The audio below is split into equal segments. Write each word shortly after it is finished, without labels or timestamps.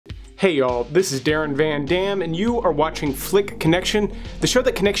Hey y'all, this is Darren Van Dam and you are watching Flick Connection, the show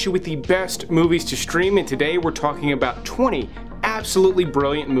that connects you with the best movies to stream, and today we're talking about 20 absolutely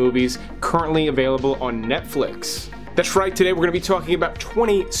brilliant movies currently available on Netflix. That's right, today we're going to be talking about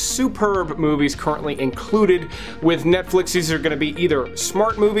 20 superb movies currently included with Netflix. These are going to be either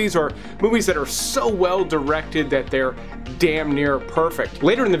smart movies or movies that are so well directed that they're damn near perfect.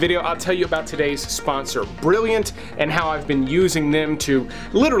 Later in the video, I'll tell you about today's sponsor, Brilliant, and how I've been using them to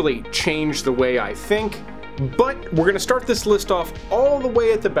literally change the way I think. But we're going to start this list off all the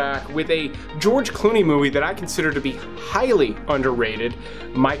way at the back with a George Clooney movie that I consider to be highly underrated,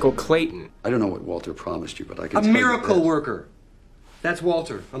 Michael Clayton. I don't know what Walter promised you, but I can tell you. A miracle worker. That's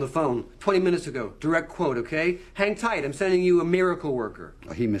Walter on the phone 20 minutes ago. Direct quote, okay? Hang tight, I'm sending you a miracle worker.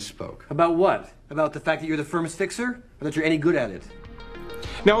 Oh, he misspoke. About what? About the fact that you're the firm's fixer? Or that you're any good at it?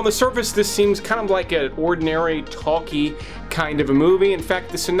 Now on the surface this seems kind of like an ordinary talky kind of a movie. In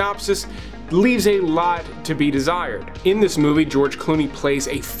fact, the synopsis leaves a lot to be desired. In this movie, George Clooney plays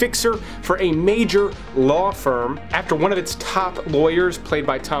a fixer for a major law firm after one of its top lawyers, played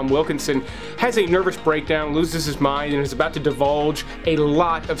by Tom Wilkinson, has a nervous breakdown, loses his mind, and is about to divulge a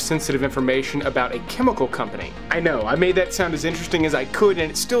lot of sensitive information about a chemical company. I know, I made that sound as interesting as I could,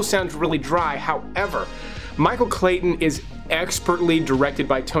 and it still sounds really dry. However, Michael Clayton is expertly directed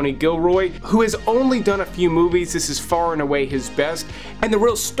by Tony Gilroy, who has only done a few movies. This is far and away his best, and the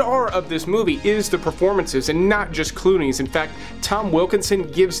real star of this movie is the performances, and not just Clooney's. In fact, Tom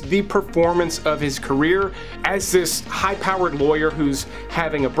Wilkinson gives the performance of his career as this high-powered lawyer who's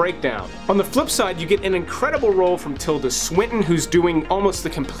having a breakdown. On the flip side, you get an incredible role from Tilda Swinton, who's doing almost the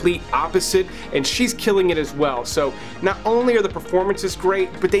complete opposite, and she's killing it as well. So not only are the performances great,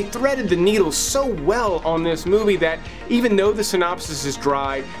 but they threaded the needle so well on this movie that even though the synopsis is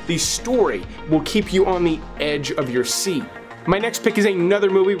dry, the story will keep you on the edge of your seat. My next pick is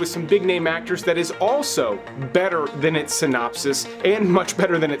another movie with some big name actors that is also better than its synopsis and much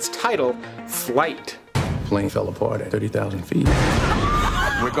better than its title, Flight. Plane fell apart at 30,000 feet.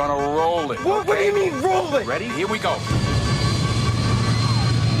 We're gonna roll it. What do you mean roll it? Ready? Here we go.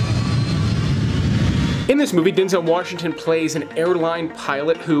 In this movie, Denzel Washington plays an airline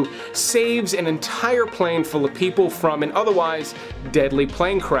pilot who saves an entire plane full of people from an otherwise deadly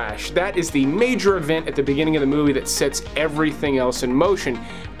plane crash. That is the major event at the beginning of the movie that sets everything else in motion.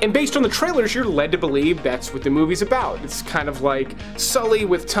 And based on the trailers, you're led to believe that's what the movie's about. It's kind of like Sully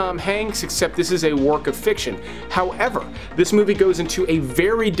with Tom Hanks, except this is a work of fiction. However, this movie goes into a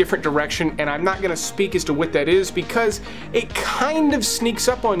very different direction, and I'm not going to speak as to what that is because it kind of sneaks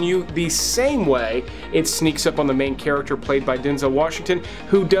up on you the same way it sneaks up on the main character played by Denzel Washington,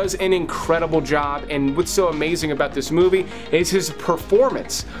 who does an incredible job. And what's so amazing about this movie is his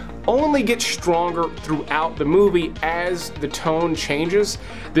performance only gets stronger throughout the movie as the tone changes.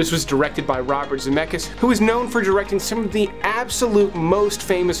 This was directed by Robert Zemeckis, who is known for directing some of the absolute most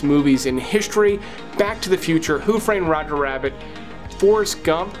famous movies in history: Back to the Future, Who Framed Roger Rabbit, Forrest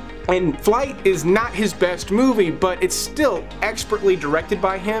Gump. And Flight is not his best movie, but it's still expertly directed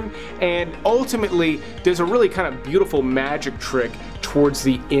by him and ultimately does a really kind of beautiful magic trick towards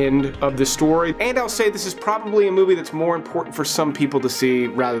the end of the story. And I'll say this is probably a movie that's more important for some people to see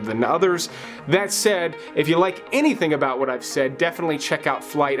rather than others. That said, if you like anything about what I've said, definitely check out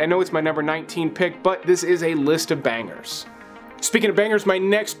Flight. I know it's my number 19 pick, but this is a list of bangers. Speaking of bangers, my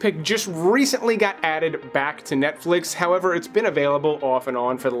next pick just recently got added back to Netflix. However, it's been available off and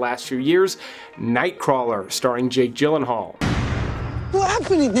on for the last few years. NIGHTCRAWLER, starring Jake Gyllenhaal. What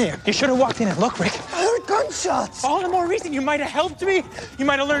happened in there? You should have walked in and looked, Rick. I heard gunshots. All the more reason you might have helped me. You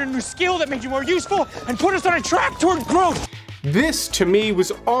might have learned a new skill that made you more useful and put us on a track toward growth. This, to me,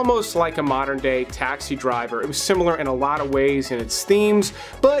 was almost like a modern-day Taxi Driver. It was similar in a lot of ways in its themes,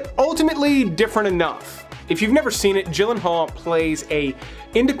 but ultimately different enough. If you've never seen it, Gyllenhaal plays an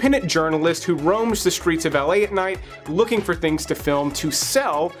independent journalist who roams the streets of LA at night looking for things to film to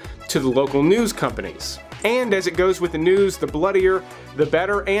sell to the local news companies. And as it goes with the news, the bloodier, the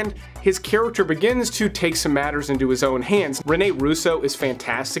better, and his character begins to take some matters into his own hands. Renee Russo is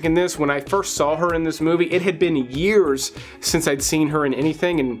fantastic in this. When I first saw her in this movie, it had been years since I'd seen her in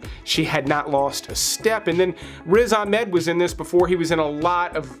anything, and she had not lost a step. And then Riz Ahmed was in this before he was in a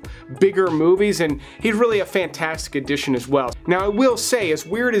lot of bigger movies, and he's really a fantastic addition as well. Now I will say, as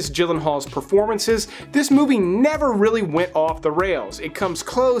weird as Gyllenhaal's performance is, this movie never really went off the rails. It comes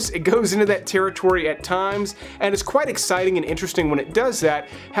close, it goes into that territory at times, times, and it's quite exciting and interesting when it does that.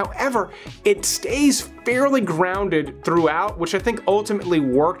 However, it stays fairly grounded throughout, which I think ultimately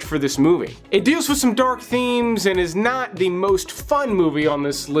worked for this movie. It deals with some dark themes and is not the most fun movie on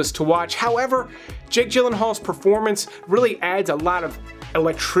this list to watch. However, Jake Gyllenhaal's performance really adds a lot of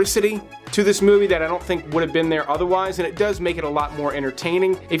electricity to this movie that I don't think would have been there otherwise, and it does make it a lot more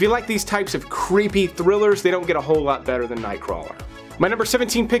entertaining. If you like these types of creepy thrillers, they don't get a whole lot better than Nightcrawler. My number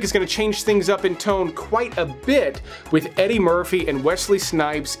 17 pick is going to change things up in tone quite a bit with Eddie Murphy and Wesley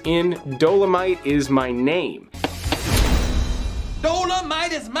Snipes in Dolomite Is My Name.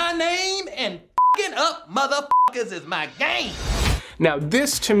 Dolomite is my name, and f***ing up motherfuckers is my game. Now,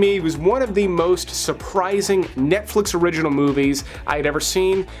 this to me was one of the most surprising Netflix original movies I had ever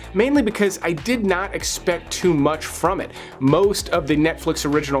seen, mainly because I did not expect too much from it. Most of the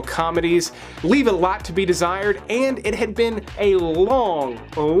Netflix original comedies leave a lot to be desired, and it had been a long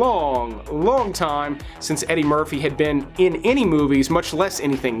time since Eddie Murphy had been in any movies, much less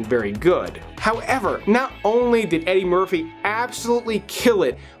anything very good. However, not only did Eddie Murphy absolutely kill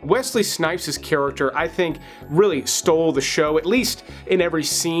it, Wesley Snipes' character, I think, really stole the show, at least in every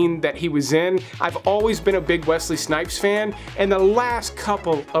scene that he was in. I've always been a big Wesley Snipes fan, and the last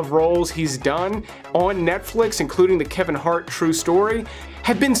couple of roles he's done on Netflix, including the Kevin Hart True Story,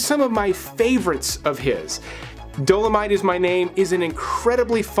 have been some of my favorites of his. Dolomite Is My Name is an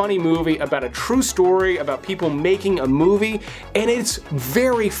incredibly funny movie about a true story about people making a movie, and it's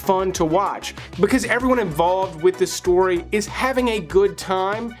very fun to watch because everyone involved with this story is having a good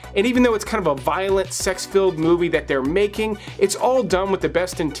time, and even though it's kind of a violent, sex-filled movie that they're making, it's all done with the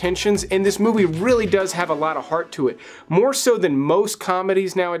best intentions, and this movie really does have a lot of heart to it. More so than most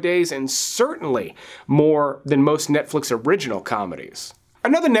comedies nowadays, and certainly more than most Netflix original comedies.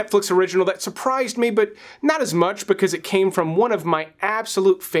 Another Netflix original that surprised me, but not as much because it came from one of my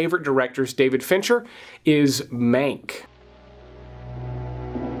absolute favorite directors, David Fincher, is Mank.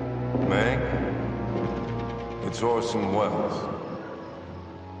 Mank? It's Orson Welles.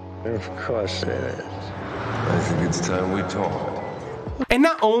 Of course it is. I think it's time we talk. And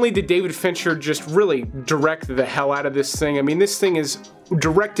not only did David Fincher just really direct the hell out of this thing, I mean, this thing is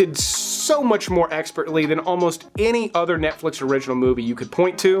directed so much more expertly than almost any other Netflix original movie you could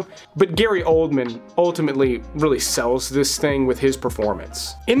point to, but Gary Oldman ultimately really sells this thing with his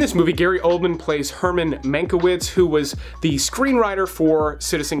performance. In this movie, Gary Oldman plays Herman Mankiewicz, who was the screenwriter for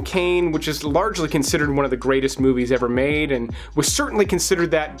Citizen Kane, which is largely considered one of the greatest movies ever made, and was certainly considered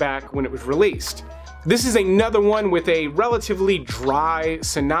that back when it was released. This is another one with a relatively dry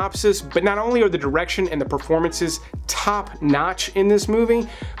synopsis, but not only are the direction and the performances top-notch in this movie,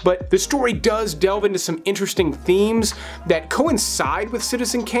 but the story does delve into some interesting themes that coincide with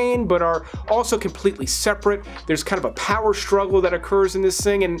Citizen Kane, but are also completely separate. There's kind of a power struggle that occurs in this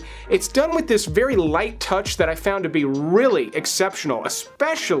thing, and it's done with this very light touch that I found to be really exceptional,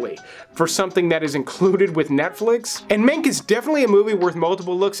 especially for something that is included with Netflix. And Mank is definitely a movie worth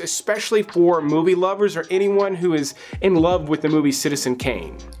multiple looks, especially for movie lovers or anyone who is in love with the movie Citizen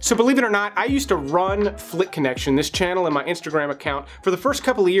Kane. So believe it or not, I used to run Flick Connection, this channel and my Instagram account, for the first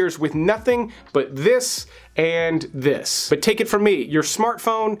couple of years with nothing but this and this. But take it from me, your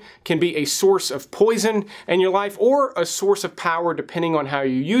smartphone can be a source of poison in your life or a source of power depending on how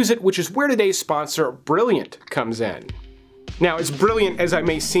you use it, which is where today's sponsor, Brilliant, comes in. Now, as brilliant as I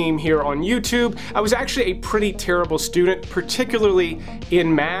may seem here on YouTube, I was actually a pretty terrible student, particularly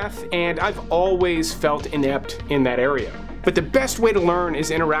in math, and I've always felt inept in that area. But the best way to learn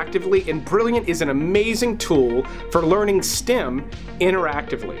is interactively, and Brilliant is an amazing tool for learning STEM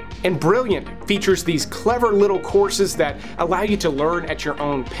interactively. And Brilliant features these clever little courses that allow you to learn at your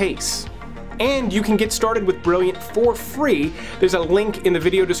own pace. And you can get started with Brilliant for free. There's a link in the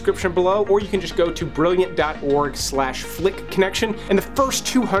video description below, or you can just go to brilliant.org/flickconnection. And the first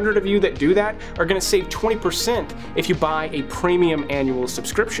 200 of you that do that are going to save 20% if you buy a premium annual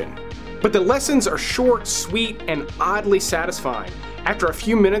subscription. But the lessons are short, sweet, and oddly satisfying. After a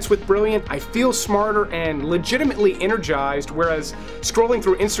few minutes with Brilliant, I feel smarter and legitimately energized, whereas scrolling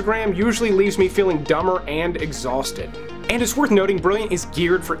through Instagram usually leaves me feeling dumber and exhausted. And it's worth noting, Brilliant is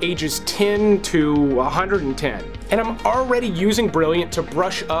geared for ages 10 to 110. And I'm already using Brilliant to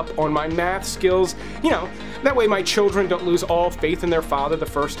brush up on my math skills. You know, that way my children don't lose all faith in their father the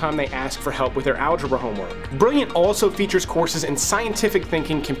first time they ask for help with their algebra homework. Brilliant also features courses in scientific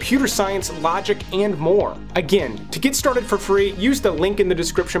thinking, computer science, logic, and more. Again, to get started for free, use the link in the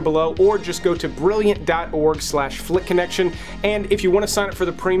description below, or just go to brilliant.org/flickconnection. And if you want to sign up for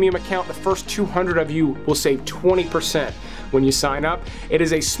the premium account, the first 200 of you will save 20% when you sign up. It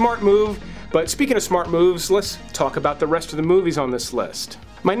is a smart move. But speaking of smart moves, let's talk about the rest of the movies on this list.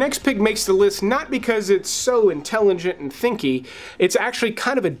 My next pick makes the list not because it's so intelligent and thinky, it's actually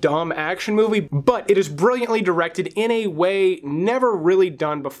kind of a dumb action movie, but it is brilliantly directed in a way never really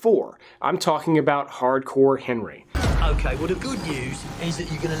done before. I'm talking about Hardcore Henry. Okay, well the good news is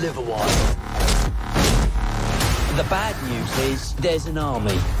that you're gonna live a while. The bad news is there's an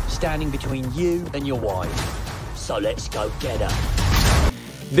army standing between you and your wife. So let's go get her.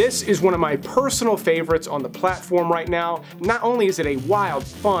 This is one of my personal favorites on the platform right now. Not only is it a wild,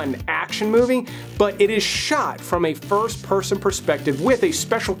 fun action movie, but it is shot from a first-person perspective with a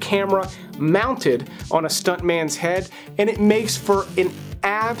special camera mounted on a stuntman's head, and it makes for an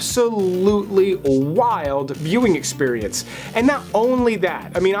absolutely wild viewing experience. And not only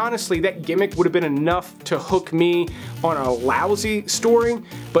that, I mean, honestly, that gimmick would have been enough to hook me on a lousy story,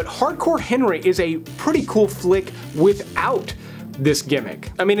 but Hardcore Henry is a pretty cool flick without this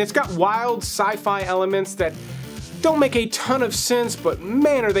gimmick. I mean, it's got wild sci-fi elements that don't make a ton of sense, but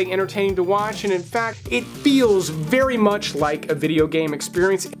man are they entertaining to watch, and in fact, it feels very much like a video game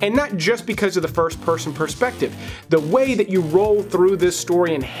experience, and not just because of the first-person perspective. The way that you roll through this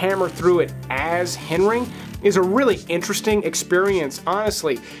story and hammer through it as Henry is a really interesting experience,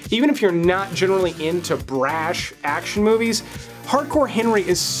 honestly. Even if you're not generally into brash action movies, Hardcore Henry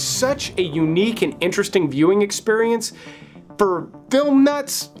is such a unique and interesting viewing experience. For film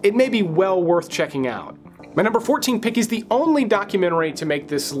nuts, it may be well worth checking out. My number 14 pick is the only documentary to make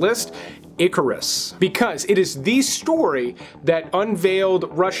this list, ICARUS, because it is the story that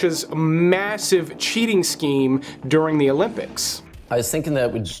unveiled Russia's massive cheating scheme during the Olympics. I was thinking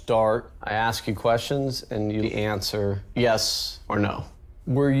that would start, I ask you questions and you answer yes or no.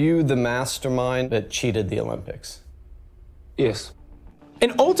 Were you the mastermind that cheated the Olympics? Yes.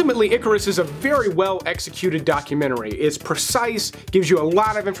 And ultimately, Icarus is a very well executed documentary. It's precise, gives you a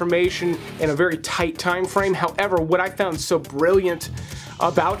lot of information in a very tight time frame. However, what I found so brilliant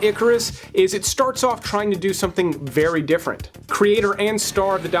about Icarus is it starts off trying to do something very different. Creator and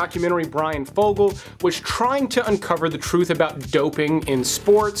star of the documentary, Brian Fogel, was trying to uncover the truth about doping in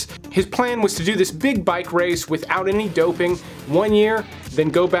sports. His plan was to do this big bike race without any doping 1 year, then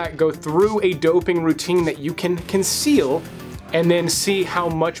go through a doping routine that you can conceal, and then see how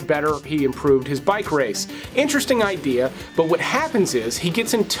much better he improved his bike race. Interesting idea, but what happens is he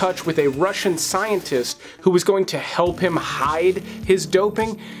gets in touch with a Russian scientist who was going to help him hide his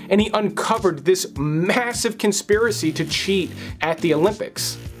doping, and he uncovered this massive conspiracy to cheat at the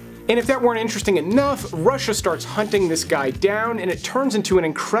Olympics. And if that weren't interesting enough, Russia starts hunting this guy down, and it turns into an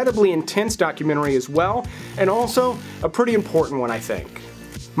incredibly intense documentary as well, and also a pretty important one, I think.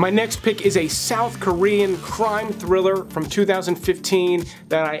 My next pick is a South Korean crime thriller from 2015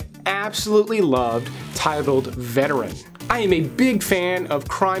 that I absolutely loved, titled Veteran. I am a big fan of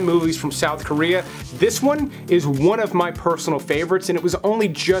crime movies from South Korea. This one is one of my personal favorites, and it was only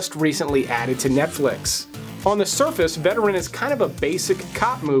just recently added to Netflix. On the surface, Veteran is kind of a basic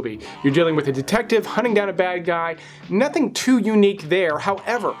cop movie. You're dealing with a detective hunting down a bad guy. Nothing too unique there.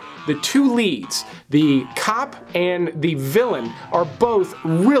 However, the two leads, the cop and the villain, are both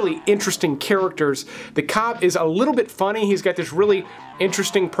really interesting characters. The cop is a little bit funny. He's got this really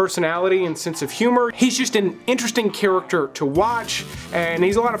interesting personality and sense of humor. He's just an interesting character to watch, and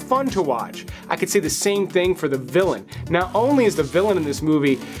he's a lot of fun to watch. I could say the same thing for the villain. Not only is the villain in this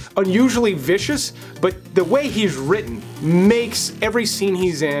movie unusually vicious, but the way he's written makes every scene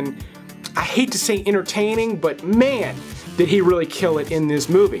he's in, I hate to say entertaining, but man, did he really kill it in this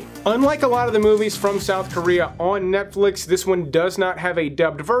movie. Unlike a lot of the movies from South Korea on Netflix, this one does not have a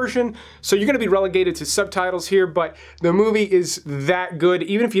dubbed version, so you're going to be relegated to subtitles here, but the movie is that good.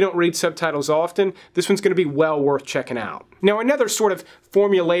 Even if you don't read subtitles often, this one's going to be well worth checking out. Now, another sort of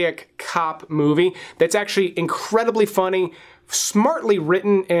formulaic cop movie that's actually incredibly funny, smartly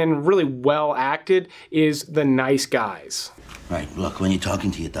written, and really well acted is The Nice Guys. Right, look, when you're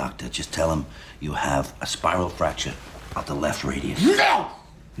talking to your doctor, just tell him you have a spiral fracture of the left radius. No!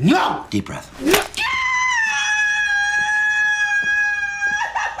 No! Deep breath.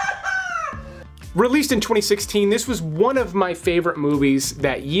 Released in 2016, this was one of my favorite movies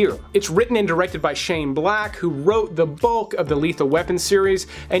that year. It's written and directed by Shane Black, who wrote the bulk of the Lethal Weapon series,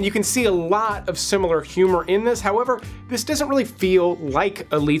 and you can see a lot of similar humor in this. However, this doesn't really feel like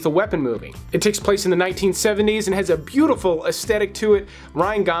a Lethal Weapon movie. It takes place in the 1970s and has a beautiful aesthetic to it.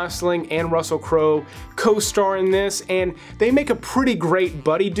 Ryan Gosling and Russell Crowe co-star in this, and they make a pretty great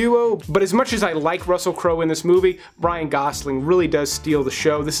buddy duo, but as much as I like Russell Crowe in this movie, Ryan Gosling really does steal the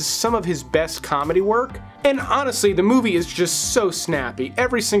show. This is some of his best comedy comedy work. And honestly, the movie is just so snappy.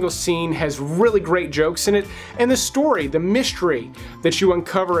 Every single scene has really great jokes in it, and the story, the mystery that you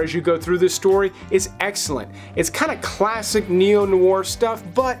uncover as you go through this story is excellent. It's kind of classic neo-noir stuff,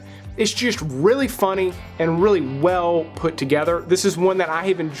 but it's just really funny and really well put together. This is one that I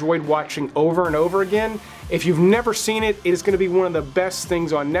have enjoyed watching over and over again. If you've never seen it, it is going to be one of the best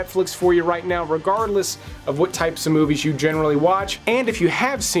things on Netflix for you right now, regardless of what types of movies you generally watch. And if you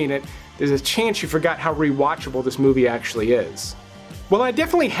have seen it, there's a chance you forgot how rewatchable this movie actually is. Well, I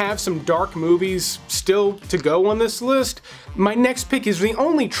definitely have some dark movies still to go on this list. My next pick is the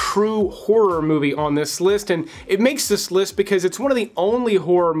only true horror movie on this list, and it makes this list because it's one of the only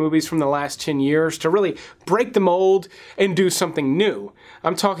horror movies from the last 10 years to really break the mold and do something new.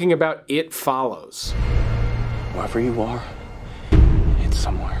 I'm talking about It Follows. Wherever you are, it's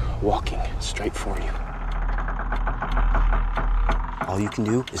somewhere walking straight for you. All you can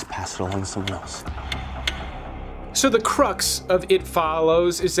do is pass it along to someone else. So the crux of It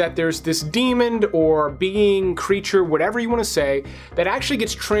Follows is that there's this demon or being, creature, whatever you want to say, that actually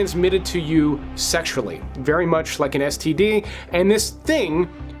gets transmitted to you sexually, very much like an STD, and this thing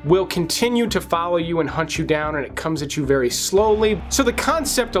will continue to follow you and hunt you down, and it comes at you very slowly. So the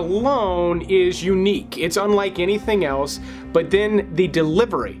concept alone is unique. It's unlike anything else, but then the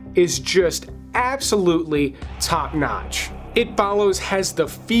delivery is just absolutely top-notch. It Follows has the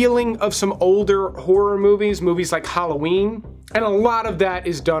feeling of some older horror movies like Halloween, and a lot of that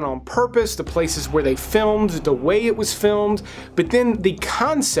is done on purpose, the places where they filmed, the way it was filmed, but then the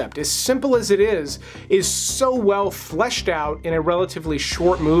concept, as simple as it is so well fleshed out in a relatively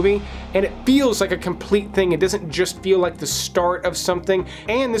short movie, and it feels like a complete thing. It doesn't just feel like the start of something,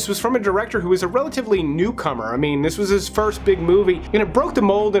 and this was from a director who was a relatively newcomer. I mean, this was his first big movie, and it broke the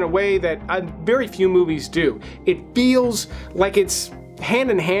mold in a way that very few movies do. It feels like it's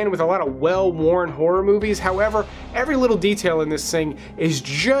hand in hand with a lot of well-worn horror movies. However, every little detail in this thing is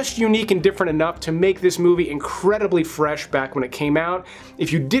just unique and different enough to make this movie incredibly fresh back when it came out.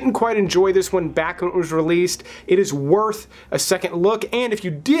 If you didn't quite enjoy this one back when it was released, it is worth a second look, and if you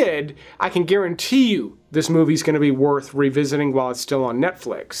did, I can guarantee you this movie's going to be worth revisiting while it's still on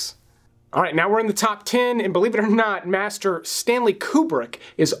Netflix. Alright, now we're in the top 10, and believe it or not, Master Stanley Kubrick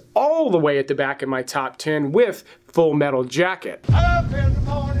is all the way at the back of my top 10 with Full Metal Jacket. Up in the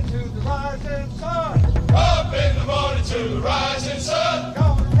morning to the rising sun. Up in the morning to the rising sun.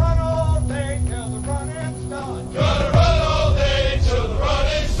 Gonna run all day till the running's done. Gonna run all day till the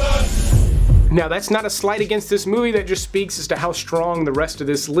running's done. Now, that's not a slight against this movie, that just speaks as to how strong the rest of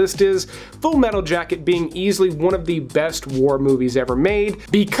this list is. Full Metal Jacket being easily one of the best war movies ever made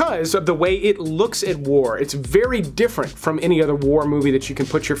because of the way it looks at war. It's very different from any other war movie that you can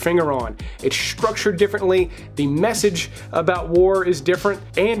put your finger on. It's structured differently, the message about war is different,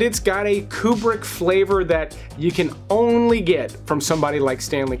 and it's got a Kubrick flavor that you can only get from somebody like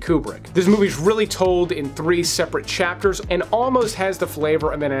Stanley Kubrick. This movie's really told in 3 separate chapters and almost has the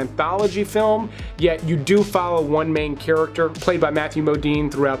flavor of an anthology film, yet you do follow one main character, played by Matthew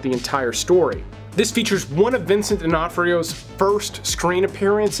Modine, throughout the entire story. This features one of Vincent D'Onofrio's first screen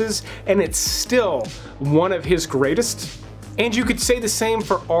appearances, and it's still one of his greatest. And you could say the same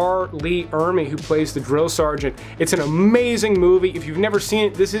for R. Lee Ermey, who plays the drill sergeant. It's an amazing movie. If you've never seen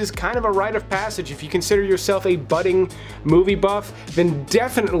it, this is kind of a rite of passage. If you consider yourself a budding movie buff, then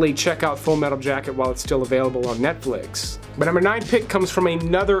definitely check out Full Metal Jacket while it's still available on Netflix. My number 9 pick comes from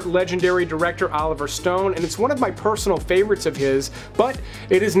another legendary director, Oliver Stone, and it's one of my personal favorites of his, but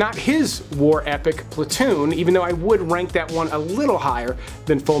it is not his war epic, Platoon, even though I would rank that one a little higher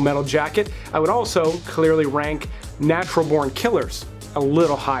than Full Metal Jacket. I would also clearly rank Natural Born Killers a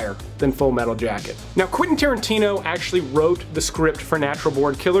little higher than Full Metal Jacket. Now, Quentin Tarantino actually wrote the script for Natural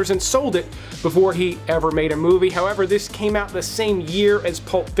Born Killers and sold it before he ever made a movie. However, this came out the same year as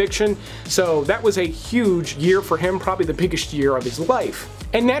Pulp Fiction, so that was a huge year for him, probably the biggest year of his life.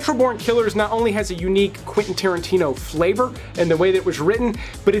 And Natural Born Killers not only has a unique Quentin Tarantino flavor in the way that it was written,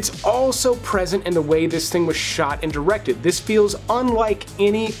 but it's also present in the way this thing was shot and directed. This feels unlike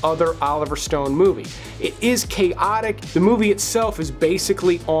any other Oliver Stone movie. It is chaotic. The movie itself is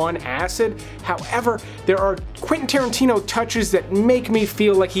basically on acid. However, there are Quentin Tarantino touches that make me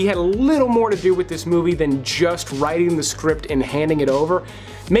feel like he had a little more to do with this movie than just writing the script and handing it over,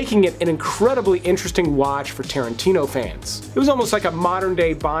 making it an incredibly interesting watch for Tarantino fans. It was almost like a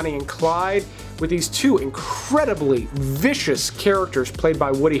modern-day Bonnie and Clyde, with these two incredibly vicious characters played by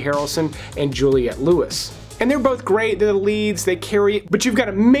Woody Harrelson and Juliette Lewis. And they're both great, they're the leads, they carry it, but you've got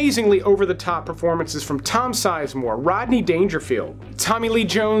amazingly over-the-top performances from Tom Sizemore, Rodney Dangerfield, Tommy Lee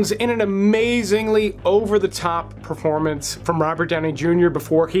Jones, and an amazingly over-the-top performance from Robert Downey Jr.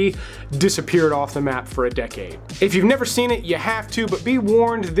 before he disappeared off the map for a decade. If you've never seen it, you have to, but be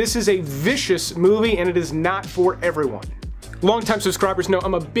warned, this is a vicious movie and it is not for everyone. Longtime subscribers know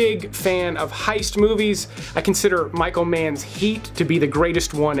I'm a big fan of heist movies. I consider Michael Mann's Heat to be the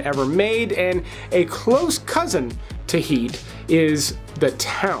greatest one ever made, and a close cousin to Heat is The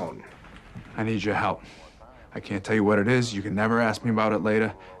Town. I need your help. I can't tell you what it is, you can never ask me about it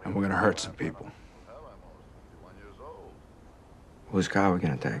later, and we're gonna hurt some people. Whose car are we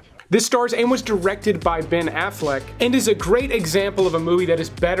gonna take? This stars and was directed by Ben Affleck and is a great example of a movie that is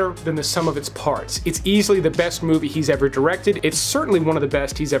better than the sum of its parts. It's easily the best movie he's ever directed, it's certainly one of the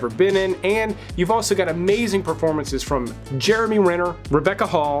best he's ever been in, and you've also got amazing performances from Jeremy Renner, Rebecca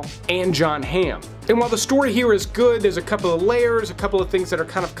Hall, and John Hamm. And while the story here is good, there's a couple of layers, a couple of things that are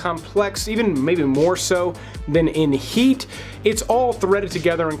kind of complex, even maybe more so than in Heat. It's all threaded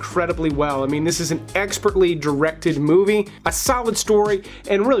together incredibly well. I mean, this is an expertly directed movie, a solid story,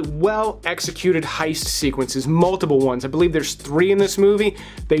 and really well executed heist sequences, multiple ones. I believe there's 3 in this movie.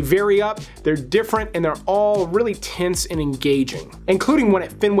 They vary up, they're different, and they're all really tense and engaging. Including one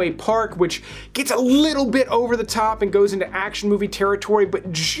at Fenway Park, which gets a little bit over the top and goes into action movie territory,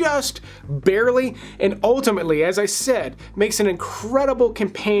 but just barely. And ultimately, as I said, makes an incredible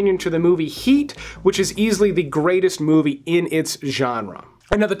companion to the movie Heat, which is easily the greatest movie in its genre.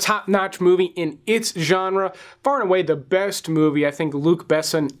 Another top-notch movie in its genre, far and away the best movie I think Luc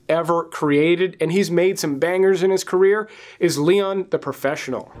Besson ever created, and he's made some bangers in his career, is Leon the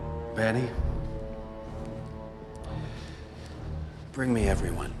Professional. Benny? Bring me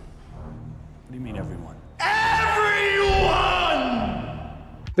everyone. What do you mean everyone?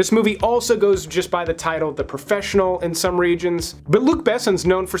 This movie also goes just by the title The Professional in some regions, but Luc Besson's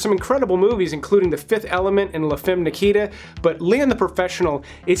known for some incredible movies including The Fifth Element and La Femme Nikita, but Leon the Professional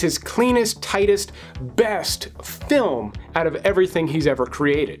is his cleanest, tightest, best film out of everything he's ever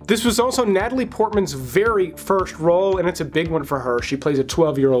created. This was also Natalie Portman's very first role, and it's a big one for her. She plays a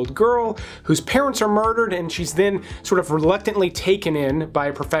 12-year-old girl whose parents are murdered, and she's then sort of reluctantly taken in by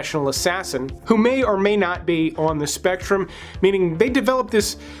a professional assassin who may or may not be on the spectrum, meaning they develop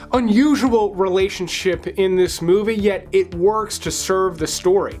this unusual relationship in this movie, yet it works to serve the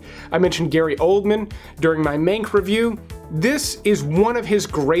story. I mentioned Gary Oldman during my Mank review. This is one of his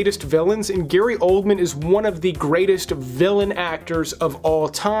greatest villains, and Gary Oldman is one of the greatest villain actors of all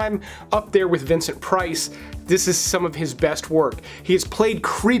time, up there with Vincent Price. This is some of his best work. He has played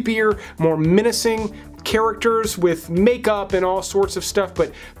creepier, more menacing characters with makeup and all sorts of stuff,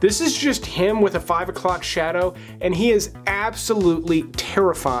 but this is just him with a 5 o'clock shadow, and he is absolutely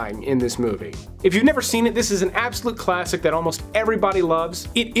terrifying in this movie. If you've never seen it, this is an absolute classic that almost everybody loves.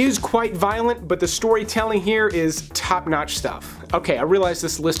 It is quite violent, but the storytelling here is top-notch stuff. Okay, I realize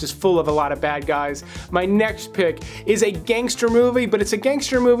this list is full of a lot of bad guys. My next pick is a gangster movie, but it's a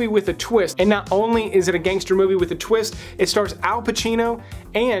gangster movie with a twist. And not only is it a gangster movie with a twist, it stars Al Pacino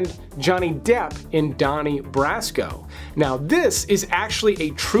and Johnny Depp in Donnie Brasco. Now, this is actually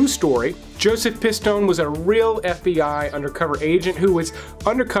a true story. Joseph Pistone was a real FBI undercover agent who was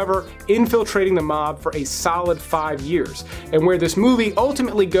undercover infiltrating the mob for a solid 5 years. And where this movie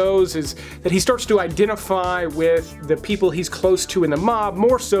ultimately goes is that he starts to identify with the people he's close to in the mob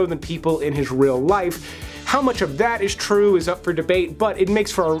more so than people in his real life. How much of that is true is up for debate, but it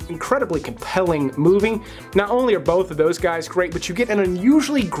makes for an incredibly compelling movie. Not only are both of those guys great, but you get an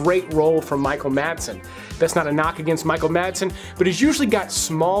unusually great role from Michael Madsen. That's not a knock against Michael Madsen, but he's usually got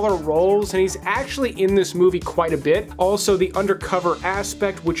smaller roles, and he's actually in this movie quite a bit. Also, the undercover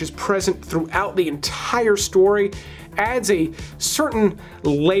aspect, which is present throughout the entire story, adds a certain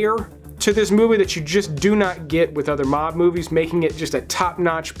layer to this movie that you just do not get with other mob movies, making it just a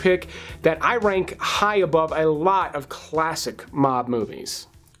top-notch pick that I rank high above a lot of classic mob movies.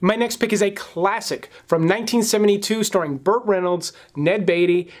 My next pick is a classic from 1972 starring Burt Reynolds, Ned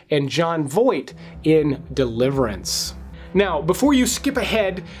Beatty, and Jon Voight in Deliverance. Now, before you skip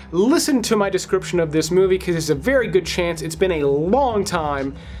ahead, listen to my description of this movie because there's a very good chance it's been a long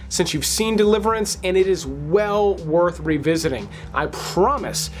time since you've seen Deliverance, and it is well worth revisiting. I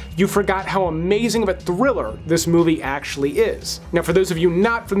promise you forgot how amazing of a thriller this movie actually is. Now, for those of you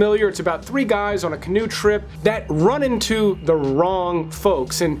not familiar, it's about 3 guys on a canoe trip that run into the wrong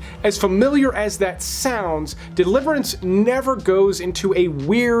folks, and as familiar as that sounds, Deliverance never goes into a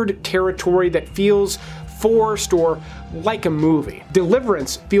weird territory that feels forced or like a movie.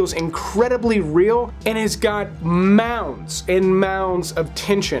 Deliverance feels incredibly real and has got mounds and mounds of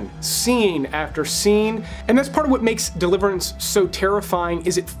tension, scene after scene, and that's part of what makes Deliverance so terrifying.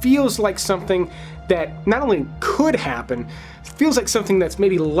 Is it feels like something that not only could happen, it feels like something that's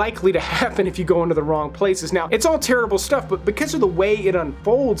maybe likely to happen if you go into the wrong places. Now, it's all terrible stuff, but because of the way it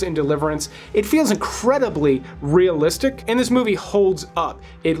unfolds in Deliverance, it feels incredibly realistic, and this movie holds up.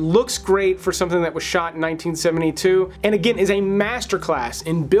 It looks great for something that was shot in 1972, and again is a masterclass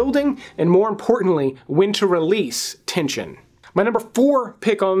in building and, more importantly, when to release tension. My number 4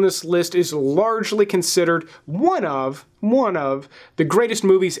 pick on this list is largely considered one of the greatest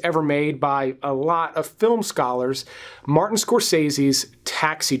movies ever made by a lot of film scholars, Martin Scorsese's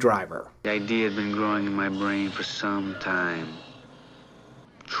Taxi Driver. The idea had been growing in my brain for some time.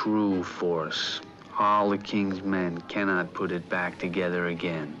 True force. All the king's men cannot put it back together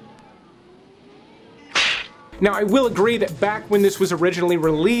again. Now, I will agree that back when this was originally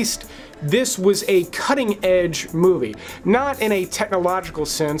released, this was a cutting-edge movie. Not in a technological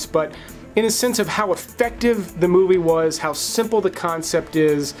sense, but in a sense of how effective the movie was, how simple the concept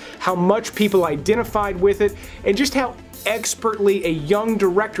is, how much people identified with it, and just how expertly a young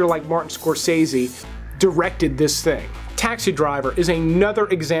director like Martin Scorsese directed this thing. Taxi Driver is another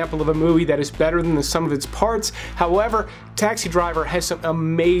example of a movie that is better than the sum of its parts. However, Taxi Driver has some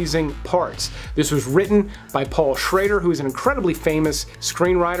amazing parts. This was written by Paul Schrader, who is an incredibly famous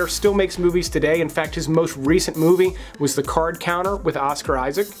screenwriter, still makes movies today. In fact, his most recent movie was The Card Counter with Oscar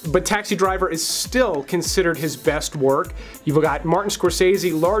Isaac. But Taxi Driver is still considered his best work. You've got Martin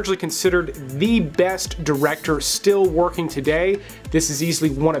Scorsese, largely considered the best director still working today. This is easily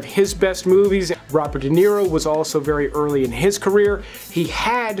one of his best movies. Robert De Niro was also very early in his career. He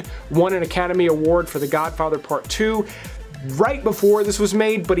had won an Academy Award for The Godfather Part 2 right before this was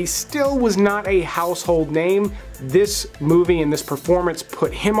made, but he still was not a household name. This movie and this performance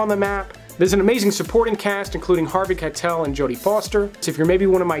put him on the map. There's an amazing supporting cast, including Harvey Keitel and Jodie Foster. So if you're maybe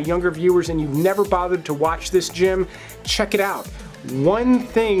one of my younger viewers and you've never bothered to watch this gem, check it out. One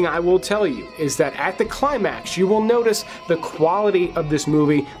thing I will tell you is that at the climax, you will notice the quality of this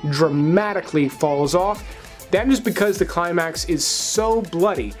movie dramatically falls off. That is because the climax is so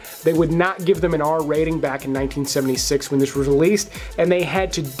bloody. They would not give them an R rating back in 1976 when this was released, and they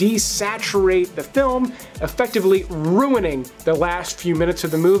had to desaturate the film, effectively ruining the last few minutes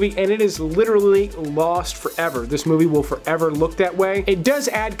of the movie, and it is literally lost forever. This movie will forever look that way. It does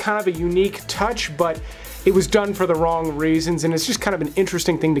add kind of a unique touch, but it was done for the wrong reasons, and it's just kind of an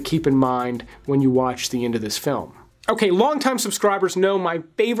interesting thing to keep in mind when you watch the end of this film. Okay, longtime subscribers know my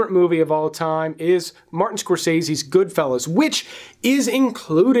favorite movie of all time is Martin Scorsese's Goodfellas, which is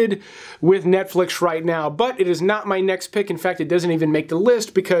included with Netflix right now, but it is not my next pick. In fact, it doesn't even make the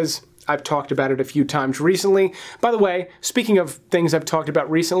list because I've talked about it a few times recently. By the way, speaking of things I've talked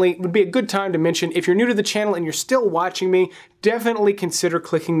about recently, it would be a good time to mention, if you're new to the channel and you're still watching me, definitely consider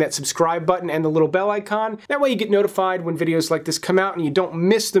clicking that subscribe button and the little bell icon. That way you get notified when videos like this come out and you don't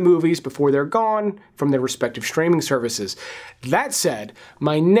miss the movies before they're gone from their respective streaming services. That said,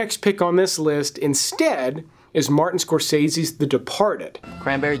 my next pick on this list instead is Martin Scorsese's The Departed.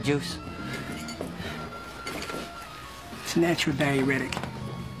 Cranberry juice? It's a natural diuretic.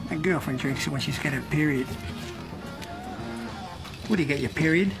 My girlfriend drinks it when she's got her period. What, do you get your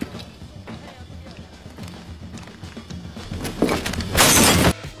period?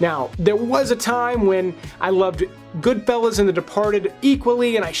 Now, there was a time when I loved Goodfellas and The Departed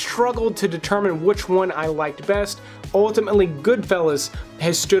equally, and I struggled to determine which one I liked best. Ultimately, Goodfellas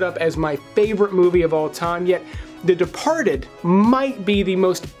has stood up as my favorite movie of all time, yet The Departed might be the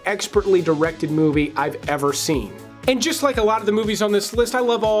most expertly directed movie I've ever seen. And just like a lot of the movies on this list, I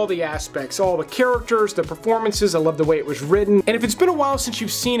love all the aspects, all the characters, the performances, I love the way it was written. And if it's been a while since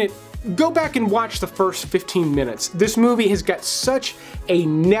you've seen it, go back and watch the first 15 minutes. This movie has got such a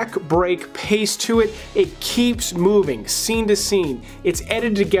neck break pace to it. It keeps moving scene to scene. It's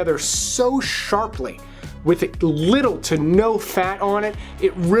edited together so sharply with little to no fat on it.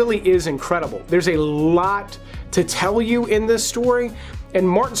 It really is incredible. There's a lot to tell you in this story. And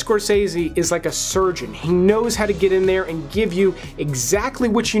Martin Scorsese is like a surgeon. He knows how to get in there and give you exactly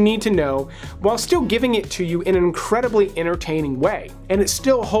what you need to know while still giving it to you in an incredibly entertaining way. And it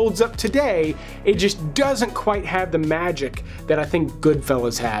still holds up today. It just doesn't quite have the magic that I think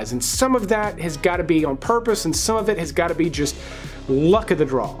Goodfellas has. And some of that has got to be on purpose, and some of it has got to be just luck of the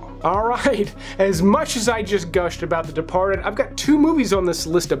draw. Alright, as much as I just gushed about The Departed, I've got 2 movies on this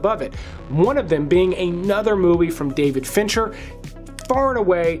list above it. One of them being another movie from David Fincher, far and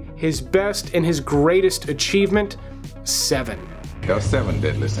away his best and his greatest achievement, Seven. There are 7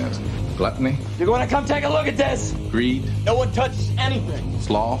 deadly sins. Gluttony, You're going to come take a look at this? greed, No one touches anything.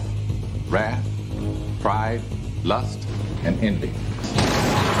 sloth, wrath, pride, lust, and envy.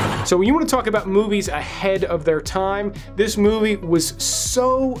 So when you want to talk about movies ahead of their time, this movie was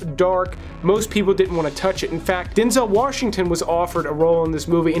so dark, most people didn't want to touch it. In fact, Denzel Washington was offered a role in this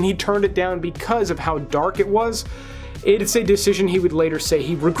movie and he turned it down because of how dark it was. It's a decision he would later say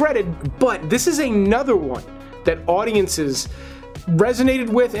he regretted, but this is another one that audiences resonated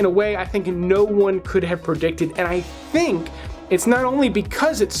with in a way I think no one could have predicted, and I think it's not only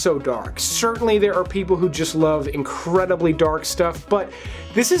because it's so dark. Certainly there are people who just love incredibly dark stuff, but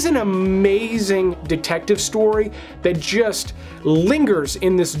this is an amazing detective story that just lingers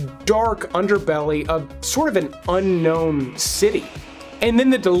in this dark underbelly of sort of an unknown city. And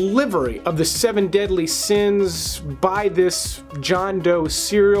then the delivery of the 7 deadly sins by this John Doe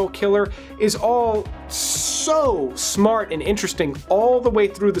serial killer is all so smart and interesting all the way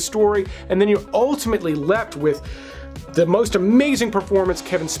through the story, and then you're ultimately left with the most amazing performance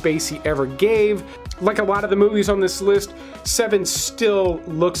Kevin Spacey ever gave. Like a lot of the movies on this list, 7 still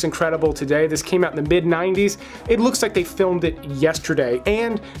looks incredible today. This came out in the mid-90s. It looks like they filmed it yesterday,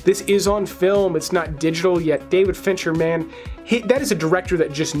 and this is on film. It's not digital yet. David Fincher, man, that is a director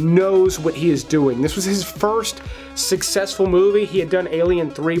that just knows what he is doing. This was his first successful movie. He had done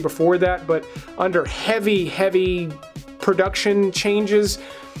Alien 3 before that, but under heavy production changes,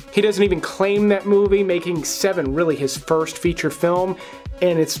 he doesn't even claim that movie, making 7 really his first feature film,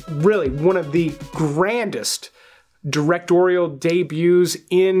 and it's really one of the grandest directorial debuts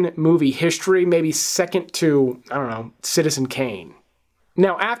in movie history, maybe second to, I don't know, Citizen Kane.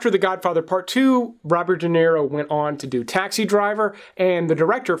 Now, after The Godfather Part 2, Robert De Niro went on to do Taxi Driver, and the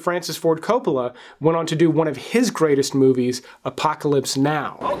director, Francis Ford Coppola, went on to do one of his greatest movies, Apocalypse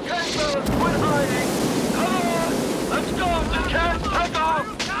Now. Okay, fellas, quit hiding. Come on, let's go. The cat, take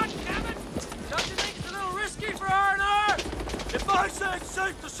off. God damn it! Don't you think it's a little risky for R&R? If I say it's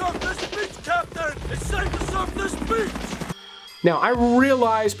safe to surf this beach, Captain, it's safe to surf this beach. Now, I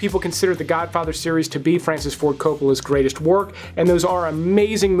realize people consider the Godfather series to be Francis Ford Coppola's greatest work, and those are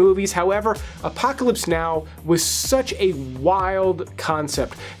amazing movies. However, Apocalypse Now was such a wild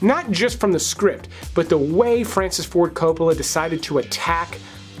concept, not just from the script, but the way Francis Ford Coppola decided to attack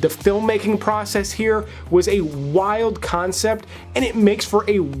the filmmaking process here was a wild concept, and it makes for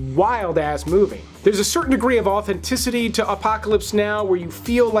a wild-ass movie. There's a certain degree of authenticity to Apocalypse Now where you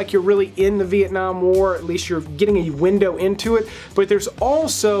feel like you're really in the Vietnam War, at least you're getting a window into it, but there's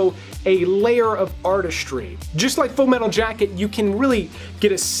also a layer of artistry. Just like Full Metal Jacket, you can really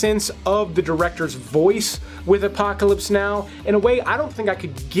get a sense of the director's voice with Apocalypse Now in a way I don't think I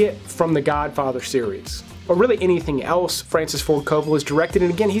could get from the Godfather series, or really anything else Francis Ford Coppola has directed.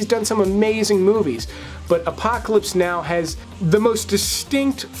 And again, he's done some amazing movies, but Apocalypse Now has the most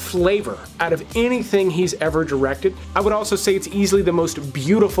distinct flavor out of anything he's ever directed. I would also say it's easily the most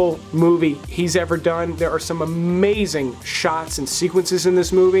beautiful movie he's ever done. There are some amazing shots and sequences in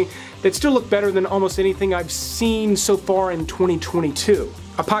this movie that still look better than almost anything I've seen so far in 2022.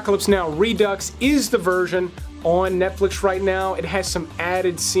 Apocalypse Now Redux is the version on Netflix right now. It has some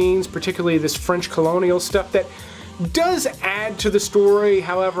added scenes, particularly this French colonial stuff that does add to the story.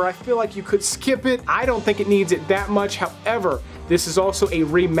 However, I feel like you could skip it. I don't think it needs it that much. However, this is also a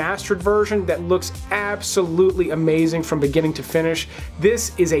remastered version that looks absolutely amazing from beginning to finish.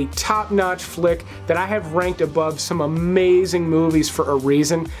 This is a top-notch flick that I have ranked above some amazing movies for a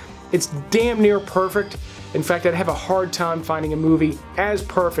reason. It's damn near perfect. In fact, I'd have a hard time finding a movie as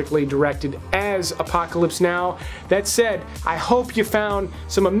perfectly directed as Apocalypse Now. That said, I hope you found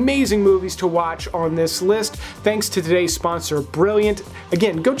some amazing movies to watch on this list. Thanks to today's sponsor, Brilliant.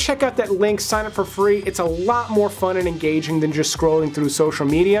 Again, go check out that link, sign up for free. It's a lot more fun and engaging than just scrolling through social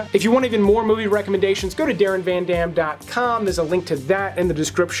media. If you want even more movie recommendations, go to DarrenVanDam.com. There's a link to that in the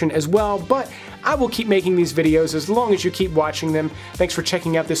description as well, but I will keep making these videos as long as you keep watching them. Thanks for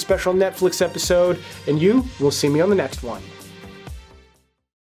checking out this special Netflix episode, and you will see me on the next one.